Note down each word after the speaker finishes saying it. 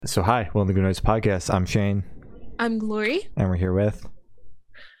So hi, welcome to Good Noise Podcast. I'm Shane, I'm Glory. and we're here with,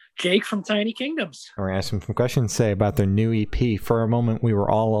 Jake from Tiny Kingdoms. and we're going to ask them some questions today about their new EP, For a Moment We Were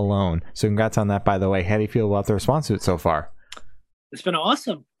All Alone. So congrats on that, by the way. How do you feel about the response to it so far? It's been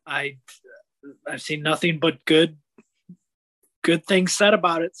awesome. I've seen nothing but good things said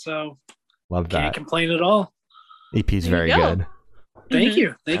about it, so Love can't that. complain at all. EP's There very you go. good. Thank Mhm.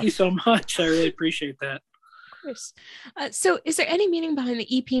 you. Thank you so much. I really appreciate that. Of course. So, is there any meaning behind the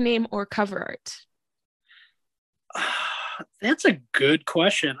EP name or cover art? That's a good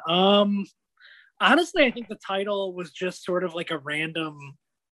question. Honestly, I think the title was just sort of like a random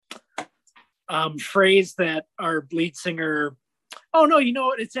phrase that our lead singer. Oh no, you know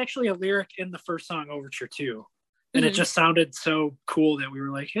what? It's actually a lyric in the first song, Overture 2. And it Mhm. just sounded so cool that we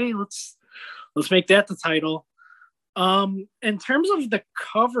were like, hey, let's make that the title. In terms of the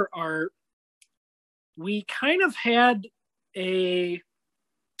cover art, we kind of had a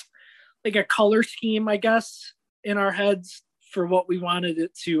color scheme, I guess, in our heads for what we wanted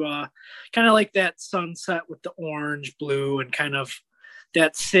it to kind of like that sunset with the orange, blue, and kind of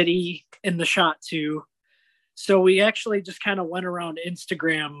that city in the shot too. So we actually just kind of went around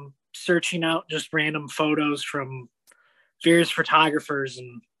Instagram searching out just random photos from various photographers,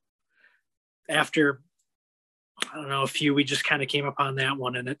 and after I don't know a few, we just kind of came upon that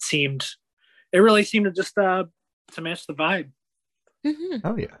one, and it really seemed to just to match the vibe. Mm-hmm.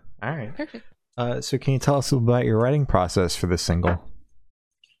 Oh, yeah. All right. Perfect. So can you tell us about your writing process for this single?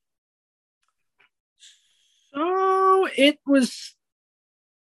 So it was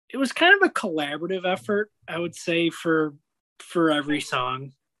kind of a collaborative effort, I would say, for every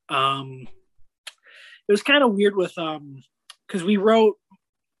song. It was kind of weird with because we wrote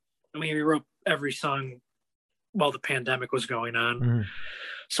every song while the pandemic was going on. Mhm.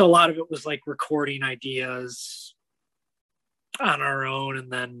 So a lot of it was like recording ideas on our own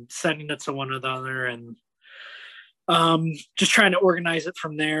and then sending it to one another, and just trying to organize it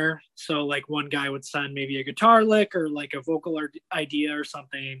from there. So like one guy would send maybe a guitar lick or like a vocal idea or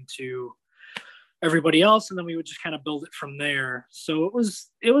something to everybody else, and then we would just kind of build it from there. So it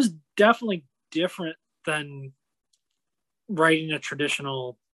was definitely different than writing a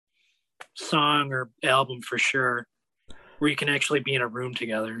traditional song or album, for sure, where you can actually be in a room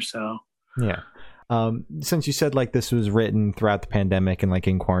together. So Yeah. Since you said like this was written throughout the pandemic and like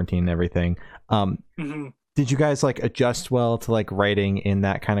in quarantine and everything, mhm. did you guys like adjust well to like writing in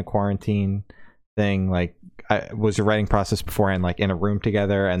that kind of quarantine thing? Like, was your writing process beforehand like in a room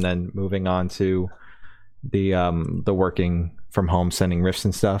together, and then moving on to the working from home, sending riffs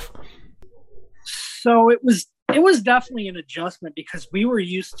and stuff? So it was definitely an adjustment, because we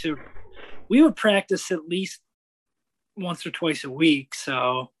would practice at least once or twice a week.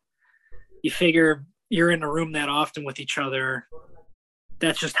 So you figure you're in a room that often with each other,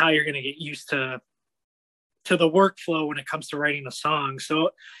 that's just how you're going to get used to the workflow when it comes to writing a song. So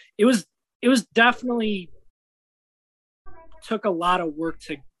it was definitely took a lot of work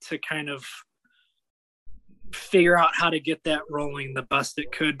to kind of figure out how to get that rolling the best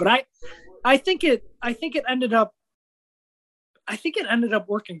it could. But I think it ended up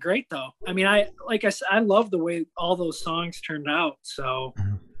working great, though. I mean, like I said, I love the way all those songs turned out. So,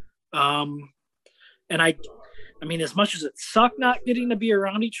 and I mean, as much as it sucked not getting to be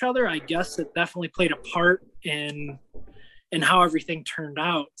around each other, I guess it definitely played a part in how everything turned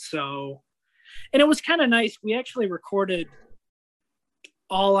out. So, and it was kind of nice. We actually recorded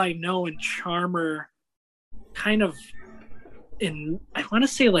All I Know and Charmer kind of in, I want to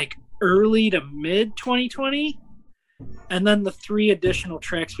say, like early to mid 2020. And then the 3 additional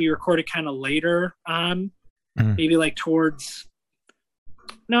tracks we recorded kind of later on, maybe like towards,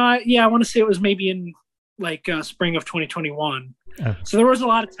 I want to say it was maybe in like spring of 2021. Oh. So there was a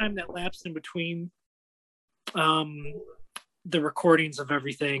lot of time that lapsed in between the recordings of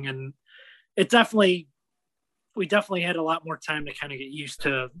everything. And we definitely had a lot more time to kind of get used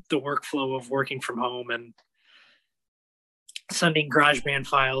to the workflow of working from home and sending GarageBand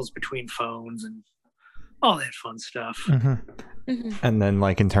files between phones and all that fun stuff. Mm-hmm. And then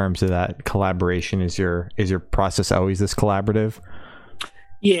like in terms of that collaboration, is your process always this collaborative?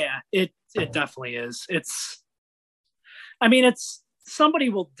 Yeah, it definitely is. It's somebody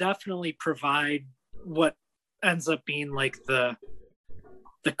will definitely provide what ends up being like the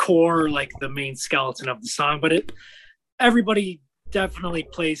core, like the main skeleton of the song, but everybody definitely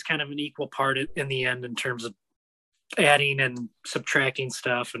plays kind of an equal part in the end in terms of adding and subtracting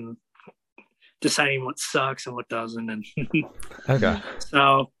stuff and deciding what sucks and what doesn't. And Okay.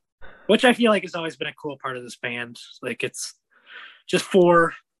 so, which I feel like has always been a cool part of this band. Like it's just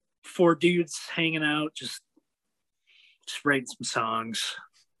four dudes hanging out, just writing some songs.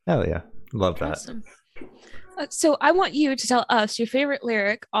 Hell yeah. Love that. Awesome. So I want you to tell us your favorite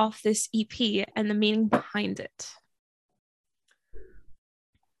lyric off this EP and the meaning behind it.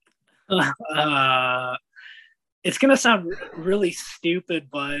 It's gonna sound really stupid,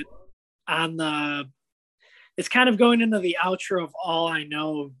 but it's kind of going into the outro of All I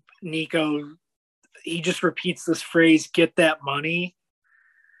Know. Nico, he just repeats this phrase, "Get that money,"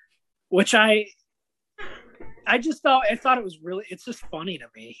 which I thought it was really, it's just funny to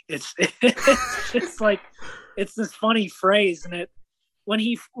me. It's just like, it's this funny phrase. And when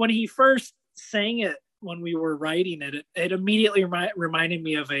he first sang it, when we were writing it, it immediately reminded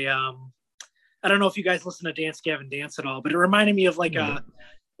me of I don't know if you guys listen to Dance Gavin Dance at all, but it reminded me of like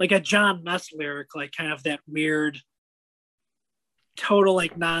a John Mess lyric, like kind of that weird, total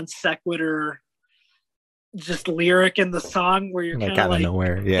like non sequitur, just lyric in the song where you're kind of out of like,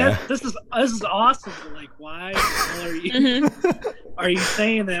 nowhere. Yeah. This is awesome. But like, why the hell are you are you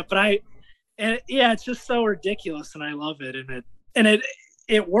saying that? But it's just so ridiculous, and I love it, and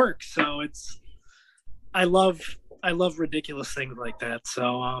it works. So I love ridiculous things like that.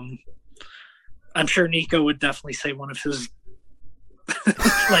 So I'm sure Nico would definitely say one of his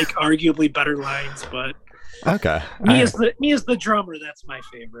like arguably better lines, but Okay. me as the drummer, that's my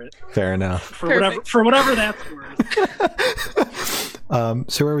favorite. Fair enough. For whatever that's worth.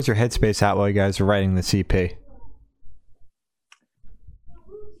 So where was your headspace at while you guys were writing the CP?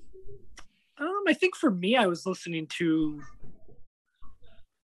 I think for me, I was listening to.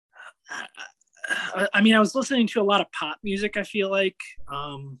 I was listening to a lot of pop music, I feel like,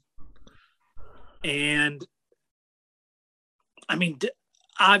 and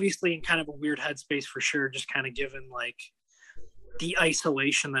obviously in kind of a weird headspace for sure, just kind of given like the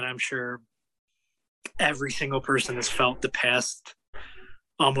isolation that I'm sure every single person has felt the past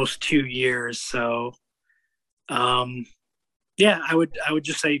almost 2 years. So I would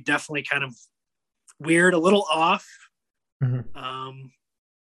just say definitely kind of weird, a little off. Mm-hmm.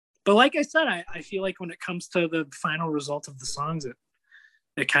 But like I said, I feel like when it comes to the final result of the songs,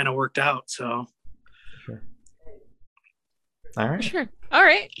 it kind of worked out. So sure. All right. Sure. All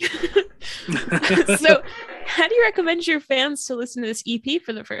right. So how do you recommend your fans to listen to this EP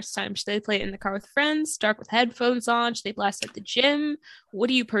for the first time? Should they play it in the car with friends, dark with headphones on? Should they blast at the gym? What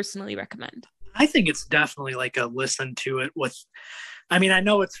do you personally recommend? I think it's definitely like a listen to it with, I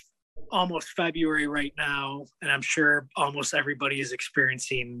know it's almost February right now, and I'm sure almost everybody is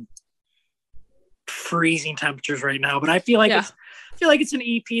experiencing freezing temperatures right now, but I feel like it's an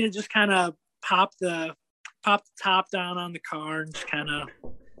EP to just kind of pop the top down on the car and just kind of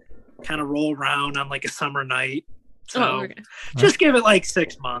roll around on like a summer night. So just give it like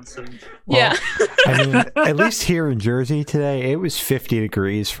 6 months. And at least here in Jersey today, it was 50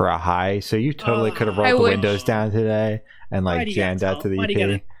 degrees for a high. So you totally could have rolled the windows down today and like jammed out to the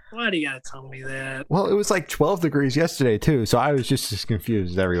EP. Why do you gotta tell me that? Well, it was like 12 degrees yesterday too. So I was just as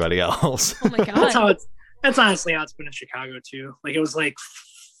confused as everybody else. Oh my God. That's honestly how it's been in Chicago too. Like it was like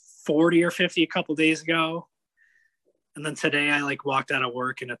 40 or 50 a couple days ago. And then today I like walked out of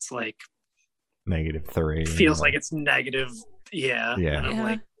work and it's like -3. Feels like it's negative. Yeah. Yeah. And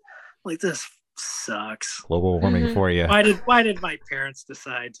I'm like this sucks. Global warming for you. Why did my parents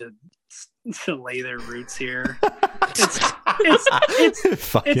decide to lay their roots here? It's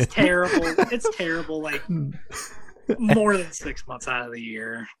terrible. It's terrible. Like more than 6 months out of the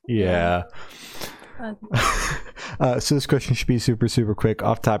year. Yeah. So this question should be super, super quick.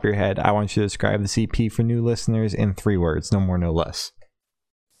 Off the top of your head, I want you to describe the CP for new listeners in 3 words. No more, no less.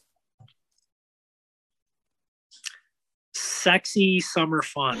 Sexy summer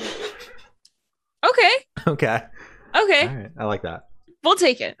fun. Okay. All right. I like that. We'll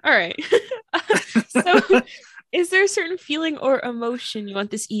take it. All right. So is there a certain feeling or emotion you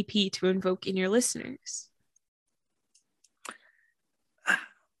want this EP to invoke in your listeners?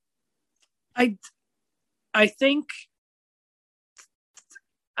 I think,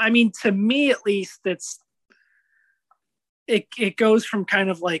 to me at least, it goes from kind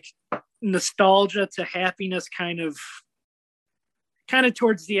of like nostalgia to happiness, kind of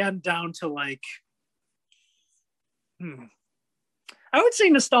towards the end down to like, I would say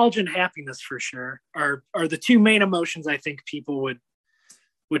nostalgia and happiness for sure are the 2 main emotions I think people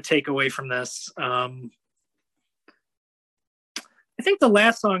would take away from this. I think the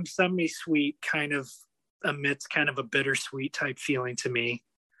last song, Semi Sweet, kind of emits kind of a bittersweet type feeling to me.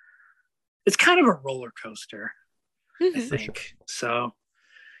 It's kind of a roller coaster, I think. Sure. So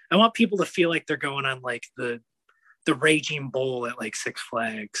I want people to feel like they're going on like the Raging Bull at like Six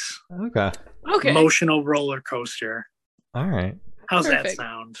Flags. Okay. Emotional roller coaster. All right. How's that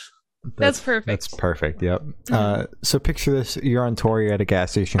sound? That's perfect. That's perfect. Yep. Mhm. So picture this: you're on tour, you're at a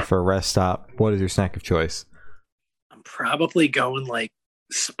gas station for a rest stop. What is your snack of choice? I'm probably going like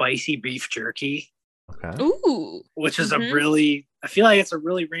spicy beef jerky, Okay. Ooh. which is Mhm. I feel like it's a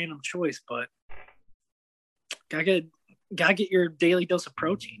really random choice, but gotta get your daily dose of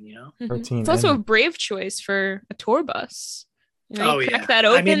protein, you know? Mhm. Protein It's also a and- brave choice for a tour bus. You know, Oh, you crack yeah. that I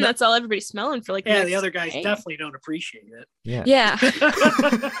open, mean, that's all everybody's smelling for like Yeah, the next other guys day. definitely don't appreciate it. Yeah. Yeah.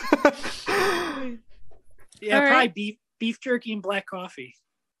 Yeah, All probably right. beef jerky and black coffee.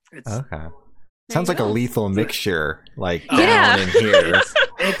 It's Okay. There Sounds you like a go. lethal mixture, like Yeah. down in here.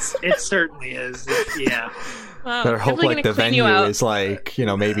 it certainly is. Yeah. Wow. But I hope Definitely like gonna the clean you venue out. is like,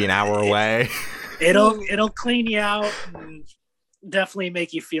 maybe an hour away. It'll clean you out and definitely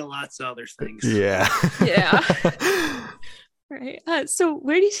make you feel lots of other things. Yeah. Yeah. Right. So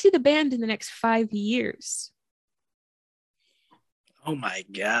where do you see the band in the next 5 years? Oh my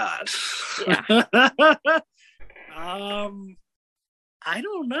god. Yeah. I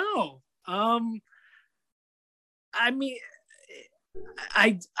don't know. I mean,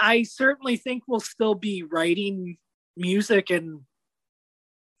 I certainly think we'll still be writing music and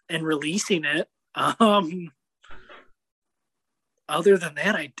releasing it. Other than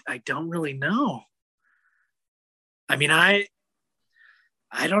that, I don't really know. I mean, I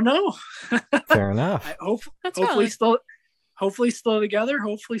don't know. Fair enough. I hope That's hopefully valid. still together.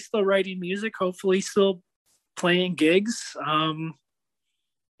 Hopefully still writing music. Hopefully still playing gigs.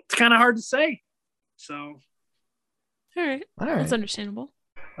 It's kind of hard to say. So All right. All That's right. understandable.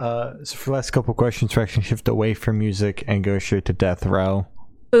 So for the last couple questions, we're actually shift away from music and go straight to death row.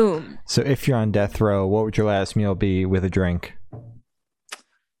 Boom. So if you're on death row, what would your last meal be with a drink?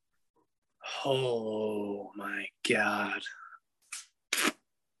 oh my god.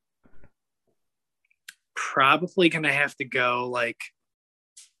 Probably gonna have to go like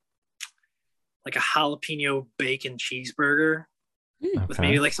a jalapeno bacon cheeseburger with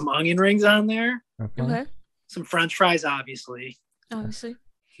maybe like some onion rings on there, Okay. some French fries, obviously. Obviously.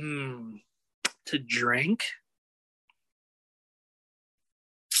 To drink,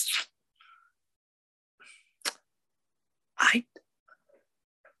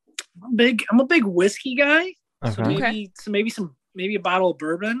 I'm a big whiskey guy. So Okay. maybe a bottle of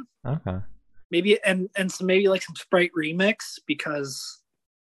bourbon, Okay. maybe and some maybe like some Sprite remix, because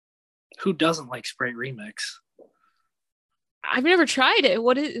who doesn't like Sprite remix? I've never tried it.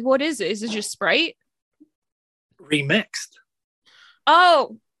 What is it? Is it just Sprite? Remixed.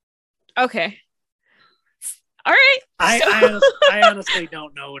 Oh. Okay. All right. I honestly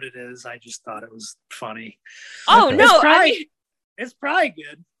don't know what it is. I just thought it was funny. Oh Okay. no. It's probably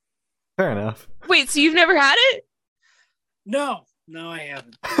good. Fair enough. Wait, so you've never had it? No, I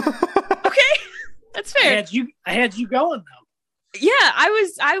haven't. Okay. That's fair. I had you going though. Yeah,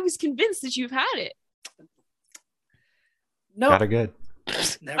 I was convinced that you've had it. No, Got it good.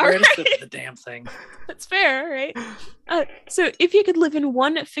 never All had a sip right. of the damn thing. That's fair, right? So if you could live in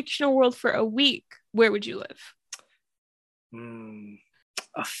one fictional world for a week, where would you live?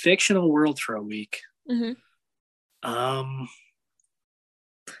 A fictional world for a week. Mm-hmm.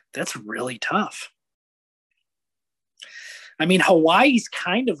 That's really tough. I mean, Hawaii's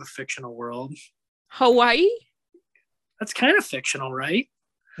kind of a fictional world. Hawaii? That's kind of fictional, right?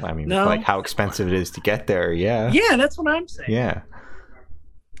 Well, I mean, No. like how expensive it is to get there. Yeah. Yeah, that's what I'm saying. Yeah.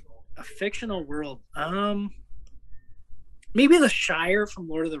 A fictional world. Maybe the Shire from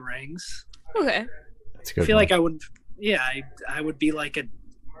Lord of the Rings. Okay. That's a I good. feel one. like I would. Yeah, I would be like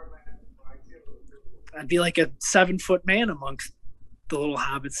I'd be like a 7-foot man amongst the little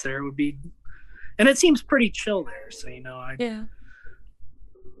hobbits. There would be, and it seems pretty chill there. So Yeah.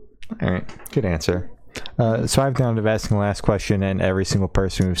 All right. Good answer. So I've down to asking the last question, and every single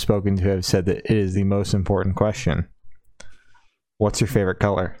person we've spoken to have said that it is the most important question. What's your favorite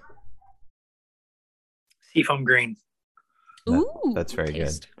color? Seafoam green. That- Ooh. that's very good.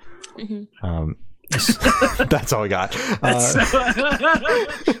 taste. Mhm. That's all we got.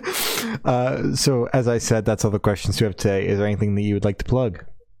 So as I said, that's all the questions we have today. Is there anything that you would like to plug?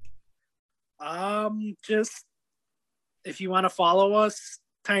 Just if you want to follow us,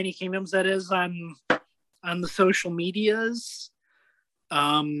 Tiny Kingdoms, that is on the social medias.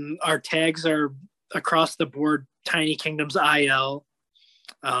 Our tags are across the board. Tiny Kingdoms IL.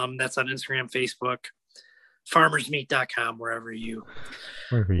 That's on Instagram, Facebook, farmersmeat.com, wherever you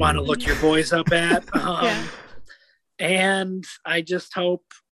want to look your boys up at. Yeah. And I just hope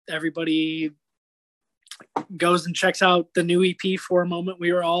everybody goes and checks out the new EP, For a Moment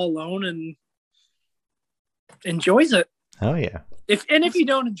We Were All Alone, and enjoys it. Oh yeah. If you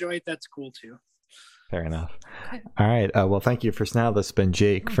don't enjoy it, that's cool too. Fair enough. Okay. All right. Well, thank you for now. This has been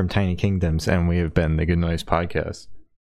Jake from Tiny Kingdoms, and we have been the Good Noise Podcast.